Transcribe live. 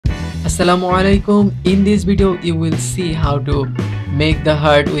Assalamualaikum. In this video you will see how to make the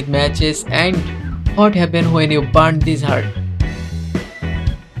heart with matches and what happens when you burn this heart.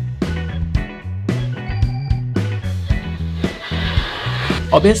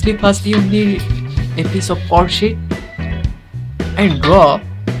 Obviously first you need a piece of cord sheet and draw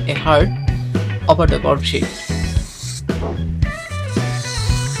a heart over the cord sheet.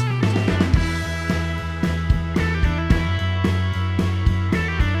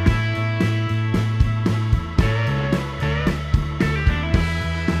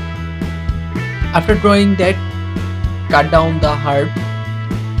 After drawing that, cut down the heart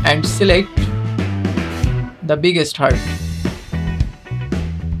and select the biggest heart.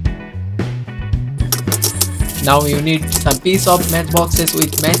 Now you need some piece of matchboxes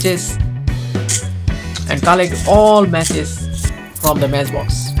with matches and collect all matches from the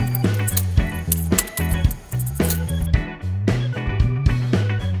matchbox.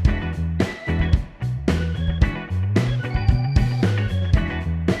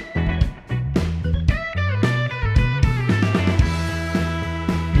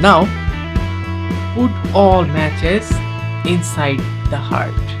 Now put all matches inside the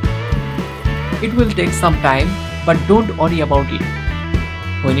heart. It will take some time, but don't worry about it.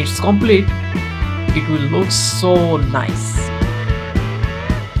 When it's complete, it will look so nice.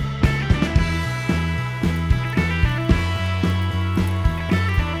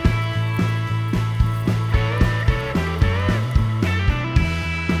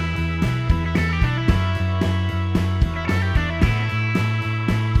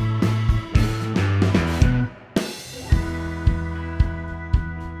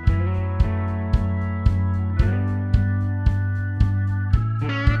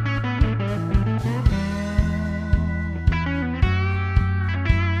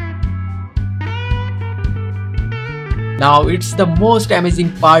 Now it's the most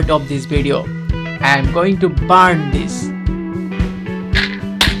amazing part of this video. I am going to burn this.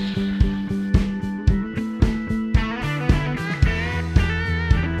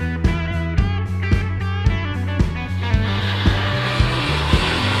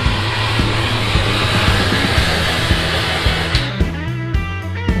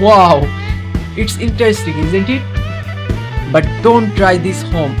 Wow, it's interesting, isn't it? But don't try this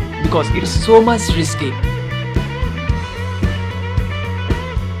home because it's so much risky.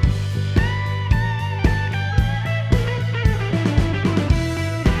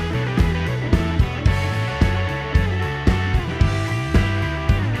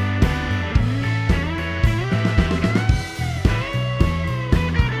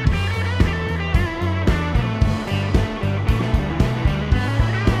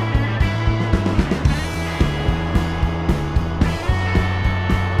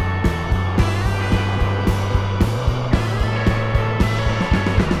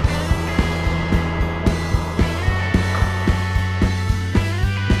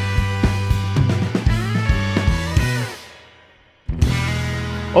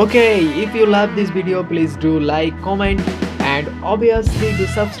 Okay, if you love this video, please do like, comment and obviously do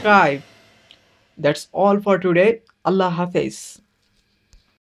subscribe. That's all for today. Allah Hafiz.